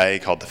the CIA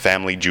called the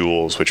family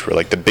jewels, which were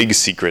like the big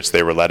secrets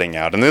they were letting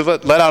out. And they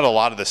let out a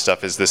lot of this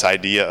stuff is this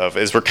idea of,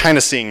 as we're kind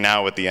of seeing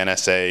now with the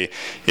NSA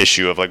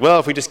issue of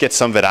if we just get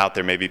some of it out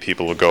there, maybe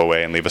people will go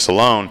away and leave us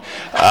alone.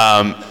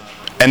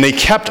 And they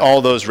kept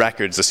all those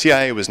records. The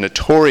CIA was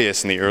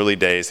notorious in the early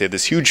days. They had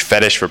this huge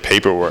fetish for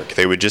paperwork.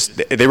 They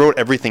wrote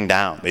everything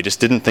down. They just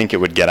didn't think it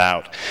would get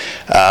out.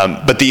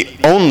 But the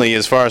only,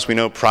 as far as we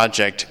know,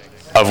 project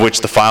of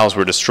which the files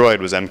were destroyed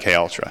was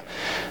MKUltra.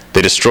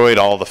 They destroyed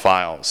all the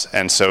files.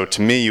 And so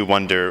to me, you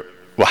wonder,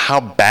 well,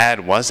 how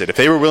bad was it? If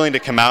they were willing to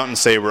come out and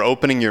say, we're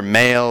opening your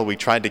mail, we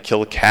tried to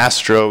kill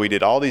Castro, we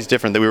did all these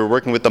different, that we were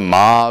working with the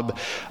mob,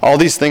 all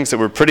these things that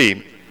were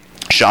pretty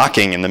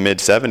shocking in the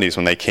mid-'70s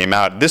when they came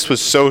out. This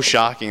was so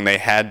shocking they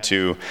had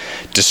to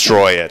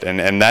destroy it,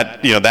 and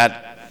that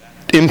that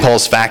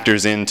impulse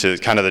factors into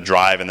kind of the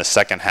drive in the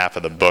second half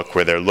of the book,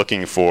 where they're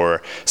looking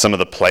for some of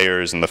the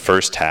players in the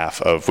first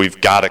half of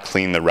we've got to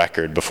clean the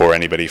record before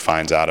anybody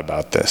finds out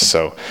about this.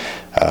 So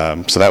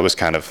that was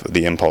kind of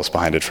the impulse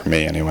behind it for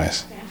me,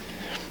 anyways.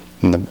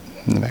 In the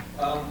back.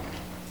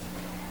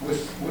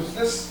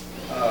 Was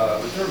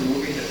there a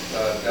movie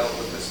that dealt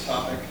with this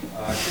topic?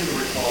 I seem to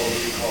recall a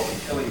movie called The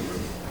Killing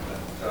Room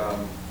that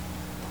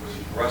was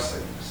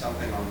addressing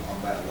something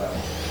on that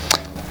level.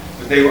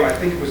 I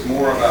think it was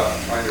more about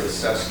trying to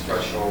assess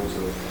thresholds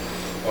of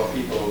what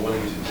people are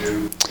willing to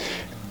do.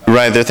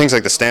 Right, there are things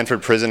like the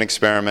Stanford Prison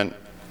Experiment,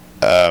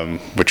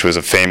 which was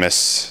a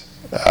famous,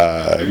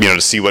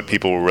 to see what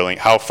people were willing,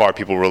 how far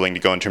people were willing to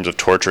go in terms of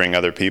torturing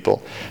other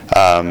people.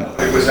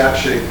 It was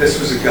actually, this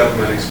was a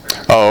government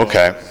experiment. Oh,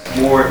 okay.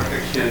 More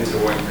akin to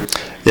what you're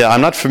saying. Yeah,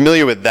 I'm not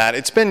familiar with that.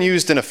 It's been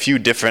used in a few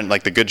different,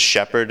 like The Good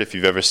Shepherd, if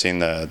you've ever seen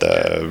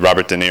the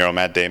Robert De Niro,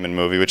 Matt Damon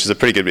movie, which is a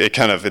pretty good,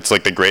 it's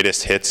like the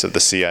greatest hits of the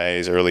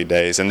CIA's early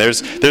days. And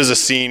there's a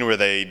scene where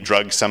they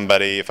drug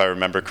somebody, if I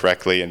remember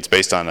correctly, and it's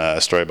based on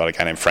a story about a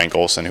guy named Frank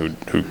Olson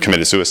who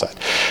committed suicide.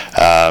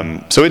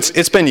 So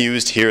it's been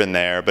used here and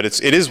there, but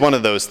it is one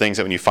of those things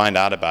that when you find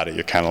out about it,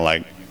 you're kind of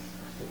like,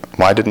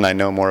 why didn't I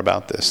know more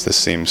about this? This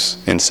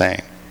seems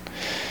insane.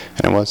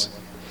 And it was.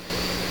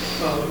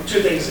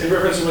 Two things. In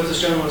reference to what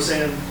this gentleman was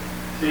saying,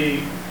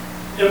 the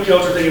MK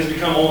Ultra thing has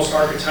become almost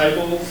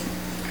archetypal.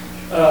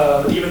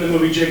 Even the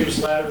movie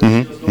Jacob's Ladder,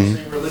 which deals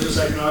mostly in religious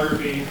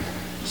iconography,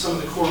 some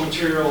of the core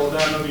material of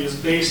that movie is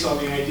based on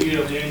the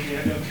idea of the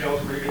MK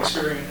Ultra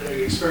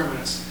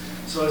experiments.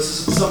 So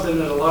this is something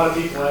that a lot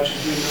of people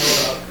actually do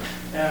know about.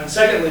 And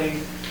secondly,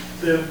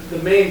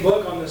 the main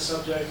book on this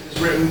subject is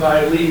written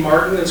by Lee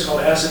Martin. It's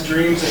called Acid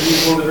Dreams, and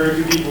he's one of the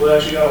very few people that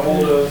actually got a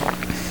hold of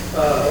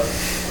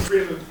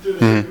through the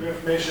Freedom of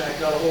Information Act,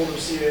 got a hold of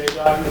CIA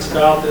documents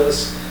about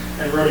this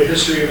and wrote a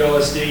history of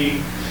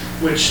LSD,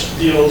 which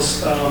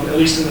deals, at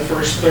least in the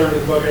first third of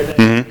the book, I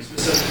think,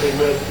 specifically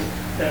with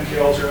MK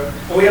Ultra.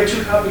 And we have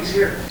 2 copies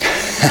here.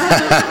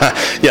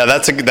 Yeah,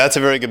 that's a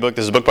very good book.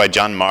 There's a book by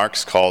John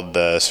Marks called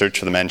The Search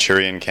for the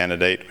Manchurian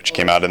Candidate, which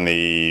came out in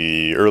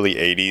the early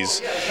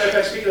 80s. Yeah, in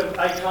fact, speaking of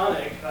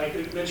iconic,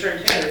 like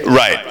Manchurian Candidate.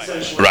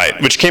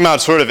 Right, which came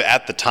out sort of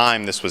at the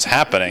time this was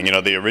happening.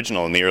 The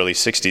original in the early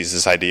 60s,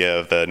 this idea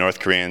of the North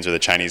Koreans or the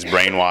Chinese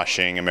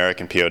brainwashing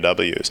American POWs.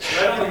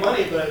 Right on the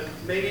money, but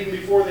maybe even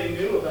before they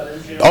knew about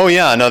MK Ultra. Oh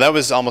yeah, no, that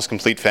was almost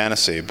complete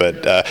fantasy.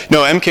 But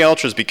no, MK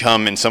Ultra has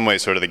become in some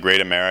ways sort of the great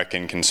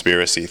American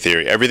conspiracy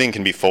theory. Everything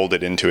can be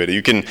folded into it.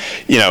 You can,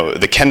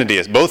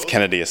 both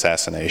Kennedy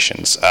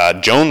assassinations,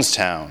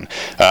 Jonestown,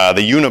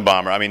 the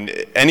Unabomber. I mean,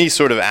 any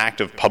sort of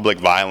act of public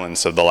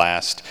violence of the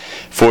last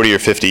 40 or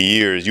 50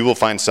 years, you will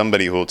find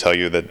somebody who will tell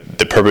you that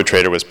the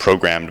perpetrator was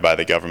programmed by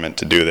the government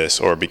to do this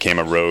or became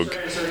a rogue.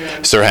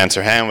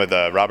 Sirhan with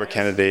Robert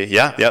Kennedy.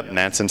 Yep,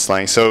 Nansen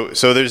slang. So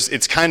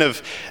it's kind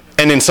of,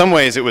 and in some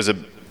ways it was a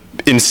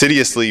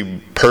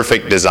insidiously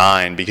perfect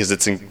design because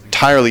it's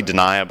entirely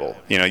deniable.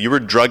 You were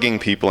drugging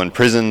people in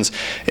prisons,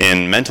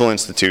 in mental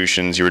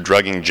institutions, you were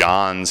drugging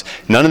Johns.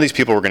 None of these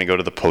people were going to go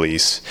to the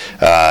police.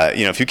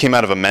 If you came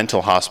out of a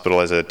mental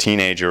hospital as a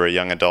teenager or a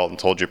young adult and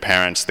told your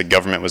parents the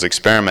government was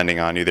experimenting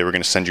on you, they were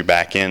going to send you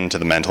back into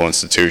the mental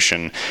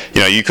institution.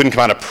 You couldn't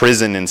come out of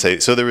prison and say,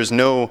 so there was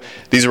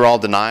these were all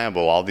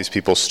deniable. All these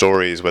people's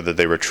stories, whether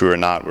they were true or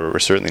not, were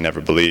certainly never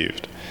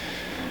believed.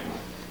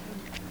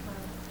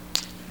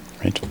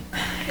 Rachel?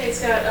 Hey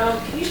Scott,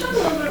 can you talk a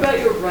little bit about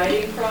your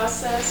writing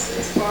process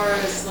as far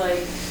as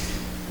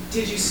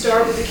did you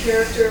start with the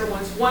character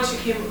once you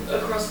came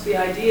across the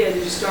idea?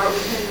 Did you start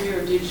with Henry,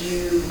 or did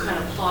you kind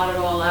of plot it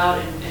all out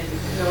and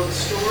know the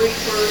story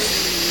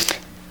first?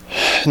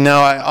 No,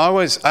 I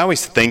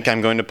always think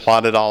I'm going to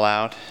plot it all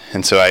out,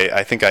 and so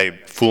I think I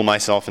fool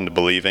myself into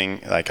believing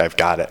like I've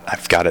got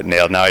it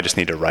nailed. Now I just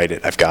need to write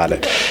it. I've got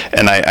it,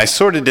 and I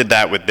sort of did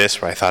that with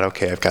this, where I thought,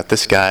 okay, I've got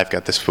this guy, I've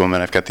got this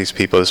woman, I've got these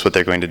people. This is what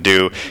they're going to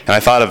do. And I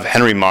thought of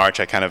Henry March.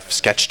 I kind of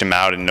sketched him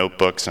out in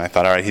notebooks, and I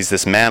thought, all right, he's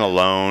this man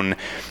alone.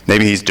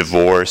 Maybe he's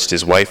divorced.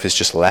 His wife has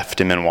just left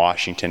him in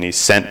Washington. He's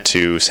sent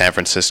to San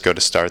Francisco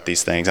to start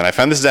these things. And I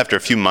found this is after a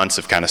few months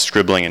of kind of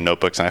scribbling in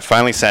notebooks, and I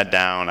finally sat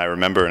down. I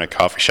remember in a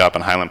coffee shop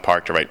in Highland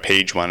Park to write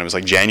page 1. It was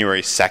like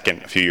January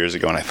 2nd a few years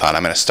ago, and I thought,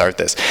 I'm going to start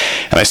this.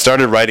 And I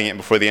started writing it.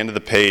 Before the end of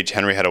the page,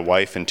 Henry had a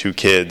wife and 2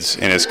 kids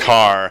in his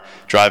car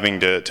driving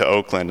to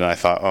Oakland, and I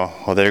thought, oh,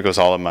 well, there goes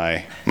all of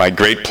my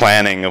great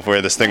planning of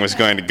where this thing was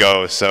going to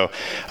go. So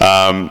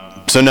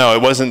no,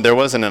 there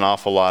wasn't an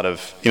awful lot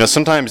of,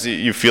 sometimes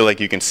you feel like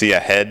you can see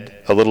ahead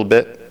a little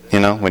bit.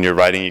 When you're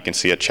writing, you can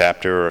see a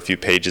chapter or a few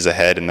pages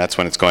ahead, and that's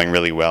when it's going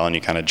really well, and you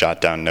kind of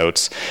jot down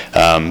notes.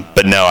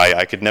 But no,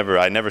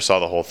 I never saw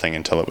the whole thing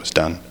until it was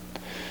done.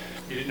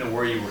 You didn't know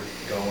where you were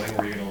going,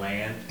 where you were going to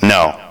land?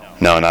 No,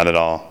 not at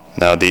all.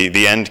 No,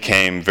 the end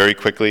came very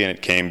quickly, and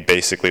it came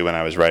basically when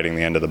I was writing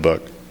the end of the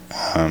book.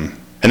 And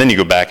then you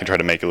go back and try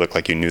to make it look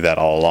like you knew that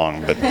all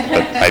along, but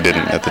I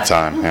didn't at the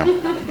time. Yeah.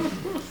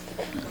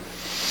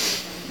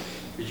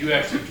 Did you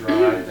actually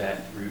drive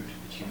that route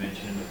that you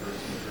mentioned in the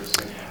first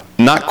segment?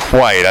 Not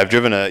quite. I've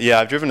driven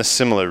a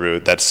similar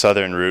route, that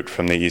southern route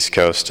from the East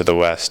Coast to the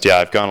West. Yeah,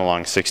 I've gone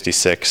along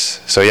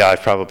 66. So yeah,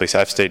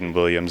 I've stayed in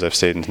Williams, I've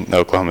stayed in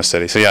Oklahoma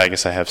City. So yeah, I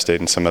guess I have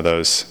stayed in some of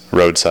those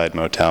roadside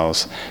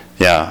motels.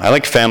 Yeah, I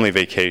like family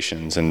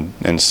vacations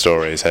and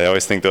stories. I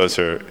always think those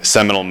are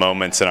seminal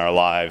moments in our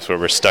lives where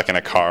we're stuck in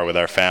a car with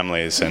our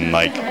families and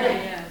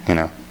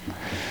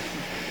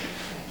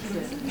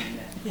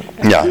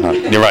Yeah,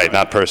 you're right,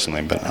 not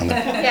personally, but on the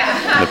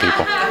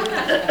people.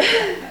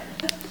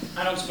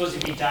 I child supposed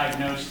to be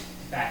diagnosed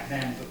back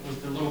then, but was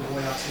the little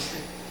boy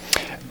autistic?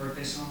 The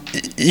birthday song?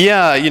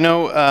 Yeah,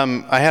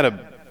 I had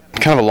a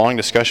kind of a long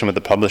discussion with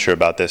the publisher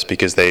about this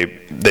because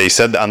they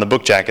said that on the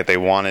book jacket they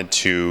wanted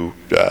to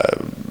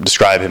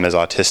describe him as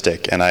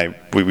autistic, and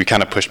we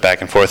kind of pushed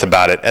back and forth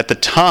about it. At the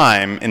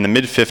time, in the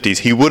mid-50s,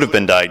 he would have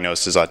been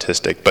diagnosed as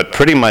autistic, but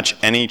pretty much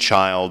any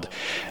child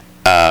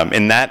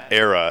in that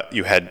era,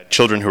 you had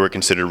children who were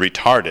considered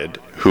retarded,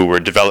 who were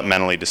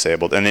developmentally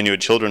disabled, and then you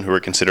had children who were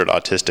considered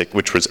autistic,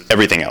 which was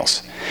everything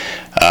else.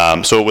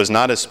 So it was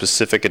not as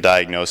specific a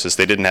diagnosis.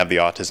 They didn't have the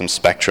autism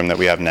spectrum that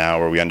we have now,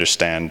 where we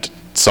understand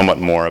somewhat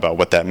more about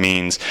what that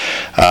means.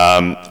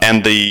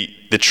 And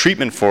the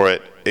treatment for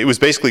it was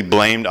basically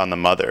blamed on the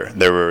mother.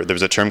 There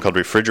was a term called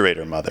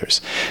refrigerator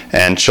mothers,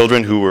 and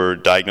children who were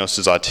diagnosed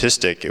as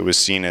autistic, it was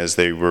seen as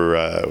their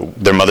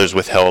mothers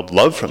withheld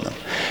love from them,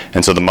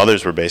 and so the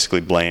mothers were basically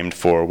blamed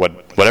for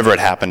whatever had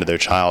happened to their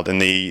child. And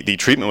the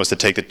treatment was to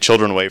take the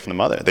children away from the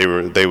mother.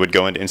 They would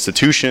go into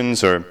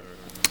institutions or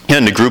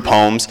into group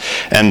homes,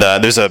 and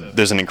there's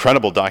an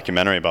incredible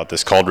documentary about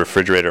this called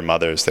Refrigerator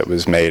Mothers that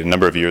was made a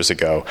number of years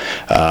ago,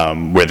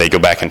 where they go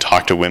back and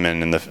talk to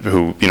women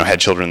who had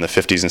children in the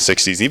 50s and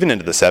 60s, even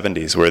into the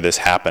 70s, where this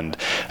happened.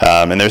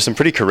 And there's some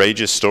pretty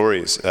courageous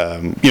stories.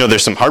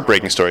 There's some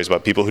heartbreaking stories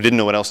about people who didn't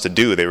know what else to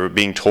do. They were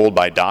being told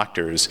by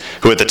doctors,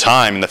 who at the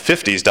time in the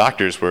 50s,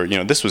 doctors were,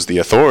 this was the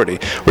authority,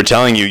 were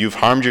telling you, you've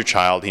harmed your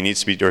child, he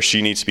needs to be, or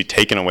she needs to be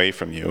taken away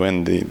from you.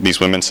 And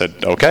these women said,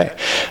 okay.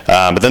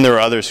 But then there were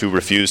others who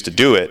refused to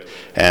do it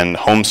and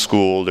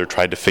homeschooled or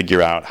tried to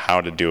figure out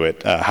how to do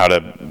it, how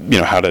to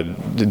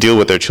deal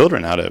with their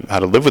children, how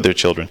to live with their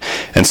children.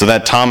 And so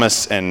that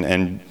Thomas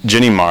and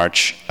Ginny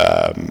March,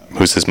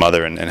 who's his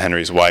mother and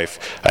Henry's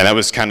wife, and that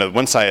was kind of,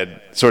 once I had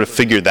sort of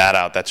figured that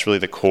out, that's really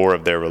the core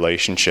of their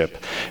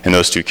relationship in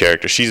those two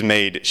characters.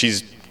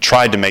 She's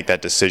tried to make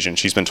that decision.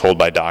 She's been told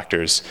by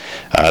doctors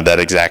that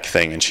exact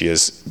thing, and she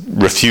has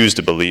refused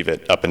to believe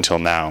it up until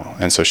now.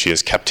 And so she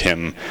has kept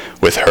him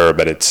with her,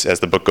 but as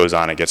the book goes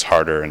on, it gets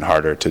harder and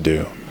harder to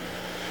do.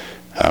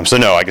 So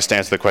no, I guess to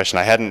answer the question,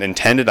 I hadn't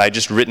intended, I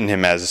just written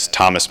him as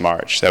Thomas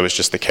March. That was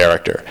just the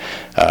character.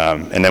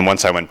 And then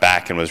once I went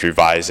back and was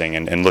revising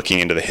and looking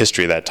into the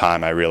history of that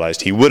time, I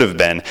realized he would have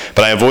been,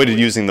 but I avoided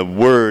using the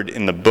word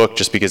in the book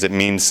just because it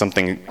means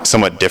something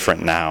somewhat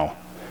different now.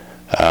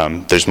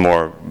 There's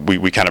more,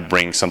 we kind of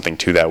bring something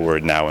to that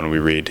word now when we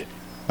read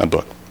a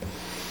book.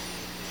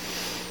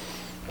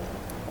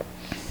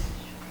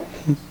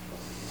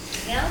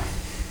 Yeah,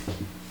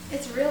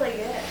 it's really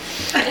good.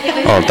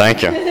 Oh,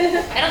 thank you. I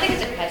don't think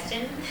it's a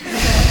question.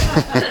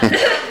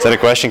 Is that a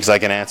question? Because I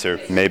can answer,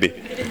 maybe. You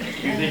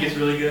think it's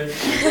really good?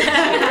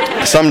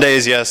 Some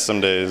days, yes,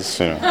 some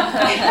days,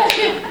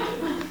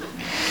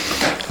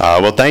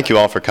 Well, thank you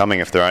all for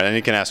coming. If there are, and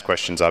you can ask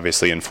questions,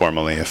 obviously,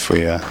 informally,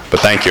 but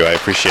thank you. I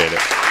appreciate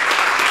it.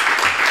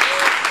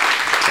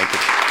 Thank you.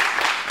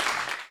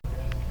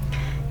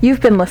 You've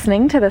been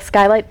listening to the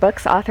Skylight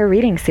Books author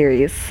reading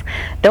series.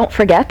 Don't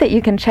forget that you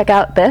can check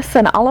out this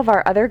and all of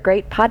our other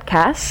great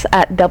podcasts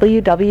at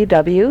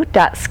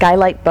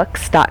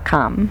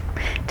www.skylightbooks.com.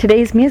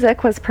 Today's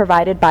music was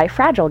provided by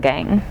Fragile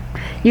Gang.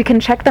 You can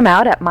check them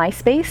out at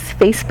MySpace,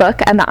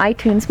 Facebook, and the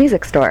iTunes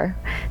Music Store.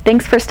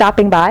 Thanks for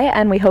stopping by,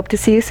 and we hope to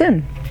see you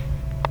soon.